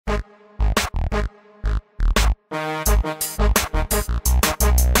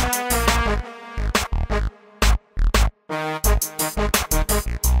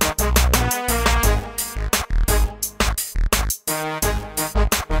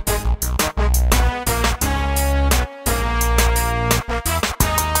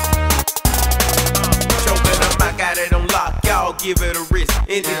give it a risk.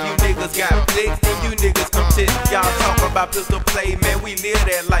 And if you niggas got flicks, then you niggas come test. Y'all talk about pistol play, man, we live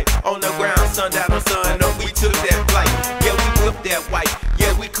that life. On the ground, sundown or sun up, we took that flight. Yeah, we whipped that white,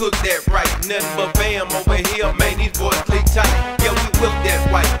 yeah, we cooked that right. Nothing but bam over here, man, these boys click tight. Yeah, we whipped that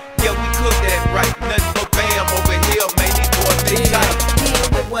white, yeah, we cooked that right. Nothing but bam over here, man, these boys click tight.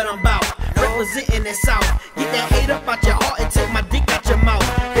 Yeah, with what I'm about, representing the South. Get that hate up out your heart and take my dick out your mouth.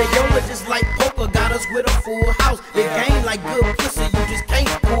 The yoga just like poker, got us with a full house. The game like good pussy, you just can't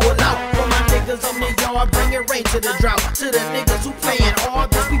pull out. For my niggas on the yard, bring it rain to the drought. To the niggas who playing hard,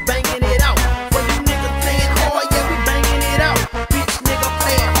 bitch, we banging it out. For you niggas playing hard, yeah, we banging it out. Bitch, nigga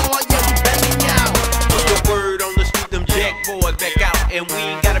playing hard, yeah, we banging you out. Put the word on the street, them jack boys back out. And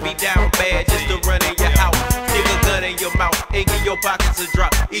we ain't gotta be down bad just to run in your house. Stick a gun in your mouth and get your pockets a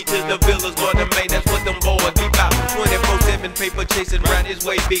drop. Each of the villas, boy, the main, that's what them boys be about. 24/7 paper chasing round his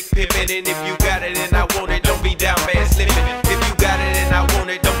way, big pimpin'. And if you got it and I want it, don't be down bad slippin'. If you got it and I want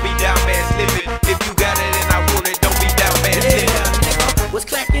it, don't be down bad slippin'. If you got it and I want it, don't be down bad slippin'. Yeah, nigga, what's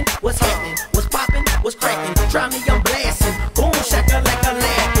clacking? What's happening? What's poppin'? What's cracking? Try me, I'm blasting. Boom, shaka like a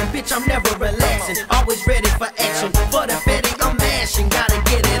laughing. Bitch, I'm never relaxing. Always ready for action. For the fatty, I'm mashing. Gotta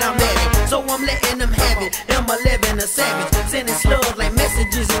get it, I'm at it. So I'm letting them have it. M-11 a savage. Sending slugs like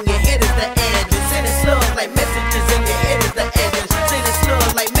messages in your head is the address. Sending slugs like messages in your head is the address. Sending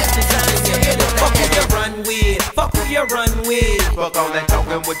slugs like messages in your head is the address. Fuck who you run with. Fuck who you run with. Fuck all that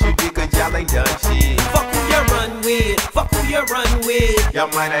talking, what you did, cause y'all ain't done shit. Fuck who you run with. Fuck who you run with. Y'all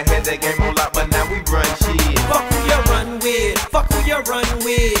might have had that game on lock, but now we run shit. Fuck who you run with. Fuck who you run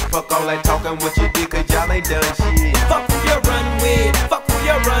with. Fuck all that talking, what you did, cause y'all ain't done shit. Fuck who you run with. Fuck who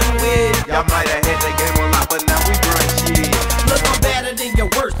you run with. Y'all might have had that game on lock, but now we run shit. Look, I'm better than your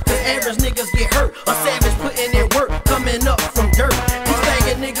worst, cause average niggas get hurt. A savage putting in work, coming up from dirt. These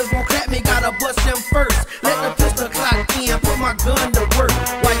faggot niggas won't clap me, gotta bust them first. Let the pistol clock in, put my gun to work.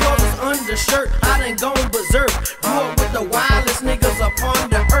 While yours is undershirt, I done gone berserk. Grew up with the wildest niggas upon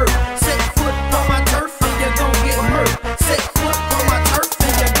the earth. Set foot on my turf and you're gon' get murked. Set foot on my turf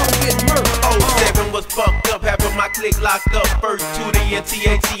and you're gon' get murked. 07 was fucked up, having my clique locked up. First to the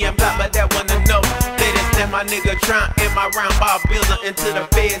NTATM block, but that wasn't enough. They done snap my nigga Trump in my round ball builder. Into the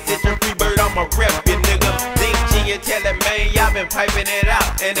feds, it's a free bird, I'm a rep, you nigga. Think G and tell it, man, y'all been piping it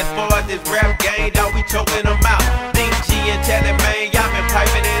out. And as far as this rap game, dawg, we choking them out. Think G and tell it, man, y'all been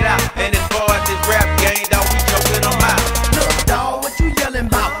piping it out. And as far as this rap game, dawg, we choking them out. Look, dawg, what you yelling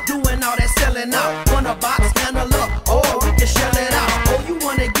about? Doing all that selling out. Wanna box, handle up, or we can shell it out. Oh, you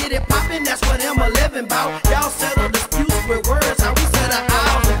wanna get it poppin'? That's what M-11 bout. Y'all settle disputes with words, how we set our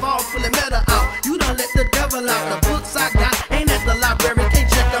eyes and fall pulling metal out. You done let the devil out. The books I got ain't at the library, can't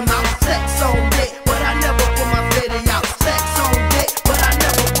check them out. Sex on deck, but I never put my fetty out. Sex on deck, but I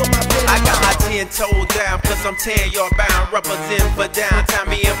never put my fetty out. I got my 10 toes down, plus I'm 10 yard bound. Represent for downtown,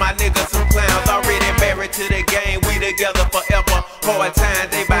 me and my niggas some clowns. Already married to the game, we together forever. Hard times,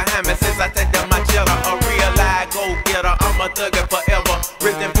 they behind me since I take down my cheddar. A real live go-getter, I'm a thugger forever.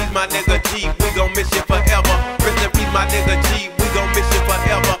 Rest in peace, my nigga G, we gon' miss you forever. Rest in peace, my nigga G, we gon' miss you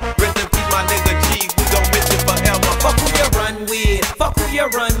forever. Rest in peace, my nigga G, we gon' miss you forever. Fuck who you run with. Fuck who you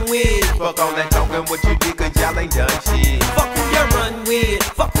run with. Fuck all that talking, what you did, cause y'all ain't done shit. Fuck who you run with.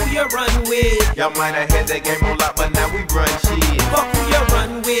 Fuck who you run with. Y'all might have had that game on lock, but now we run shit. Fuck who you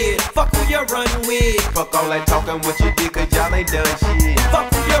run with. Fuck who you run with. Fuck all that talking, what you did, cause y'all ain't done shit. Fuck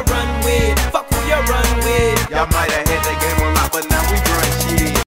who you run with. Fuck who you run with. Y'all might have